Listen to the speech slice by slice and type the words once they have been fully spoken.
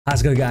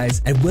How's it going,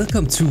 guys, and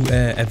welcome to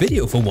a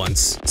video for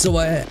once. So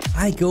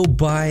I go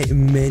by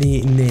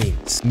many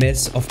names.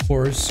 Mess, of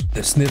course,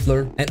 the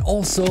Sniffler, and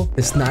also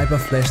the Sniper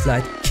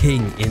Flashlight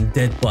King in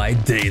Dead by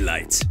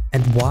Daylight.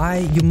 And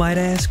why, you might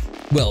ask?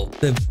 Well,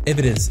 the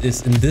evidence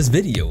is in this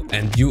video,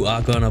 and you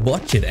are gonna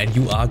watch it and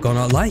you are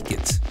gonna like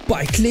it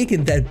by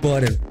clicking that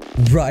button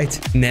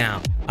right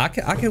now. I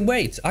can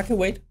wait.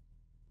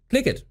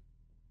 Click it.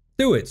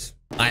 Do it.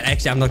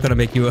 I'm not gonna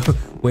make you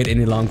wait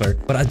any longer,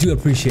 but I do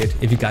appreciate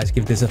if you guys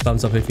give this a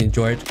thumbs up if you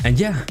enjoy it. And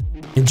yeah,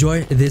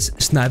 enjoy this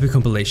sniper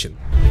compilation.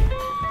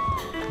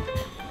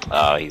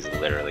 Oh, he's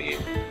literally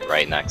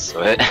right next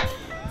to it.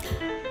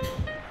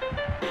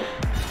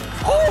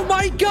 Oh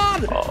my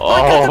god!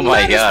 Oh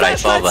my god, I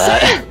saw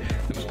that.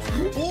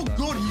 Oh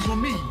god, he's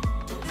on me.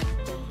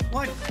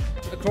 What?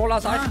 The crawl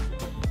outside.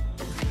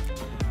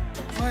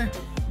 Why?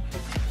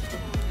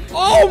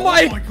 Oh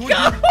my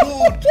god!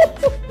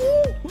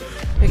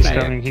 He's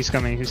coming, he's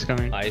coming, he's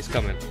coming. Ah, he's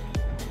coming.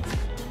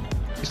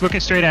 He's looking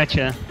straight at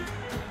you.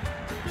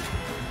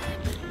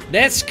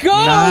 Let's go!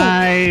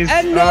 Nice!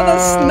 Another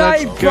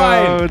snipe, let's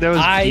Brian! go. That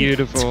was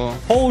beautiful.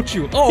 Told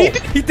you. Oh,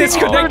 he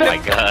disconnected. Oh my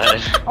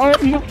god. Oh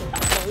my.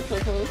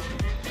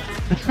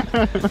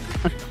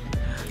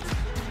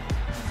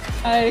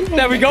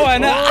 There we go,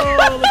 Anna.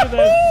 Oh, look at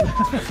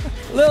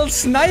that. Little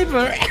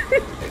sniper.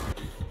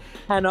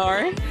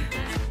 Hanor.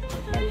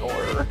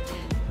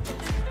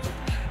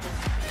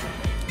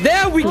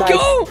 There we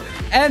go!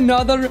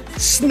 Another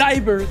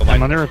sniper.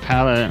 I'm under a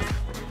pallet.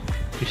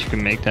 If you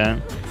can make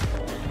that.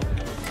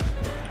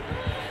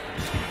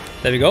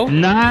 There we go.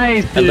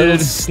 Nice, dude. A little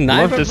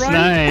sniper, Love the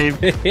Brian.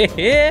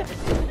 snipe.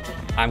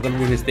 I'm gonna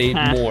really stay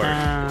more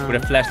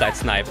with a flashlight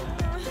snipe.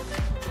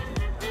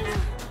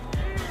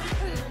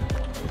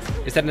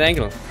 Is that an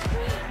angle?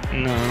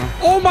 No.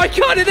 Oh my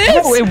god, it is!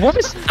 Oh, it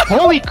was!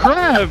 Holy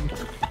crap!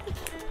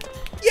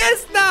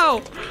 Yes,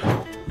 now!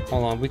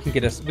 Hold on, we can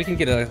get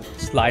a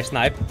sly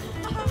snipe.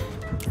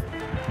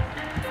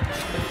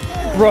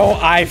 Bro,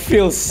 I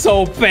feel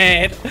so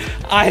bad.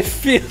 I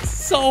feel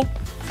so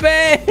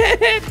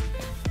bad.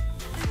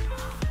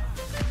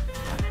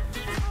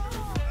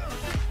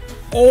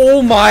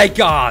 Oh my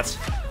god.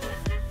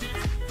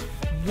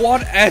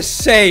 What a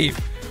save.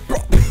 Bro,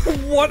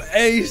 what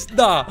a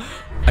star.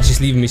 Ah, she's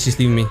leaving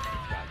me,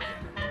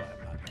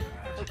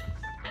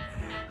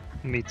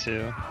 Me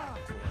too.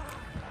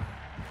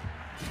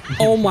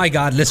 Oh my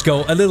god, let's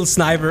go. A little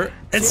sniper.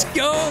 Let's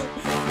go.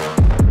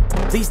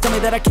 Please tell me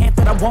that I can't,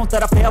 that I won't,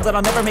 that I fail, that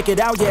I'll never make it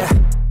out, yeah.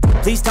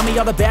 Please tell me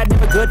all the bad,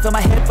 never good, fill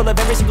my head full of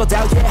every single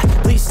doubt, yeah.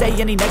 Please say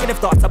any negative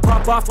thoughts, I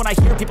pop off when I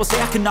hear people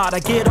say I cannot. I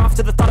get off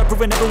to the thought of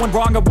proving everyone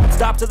wrong, I won't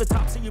stop to the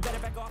top, so you better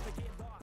back off.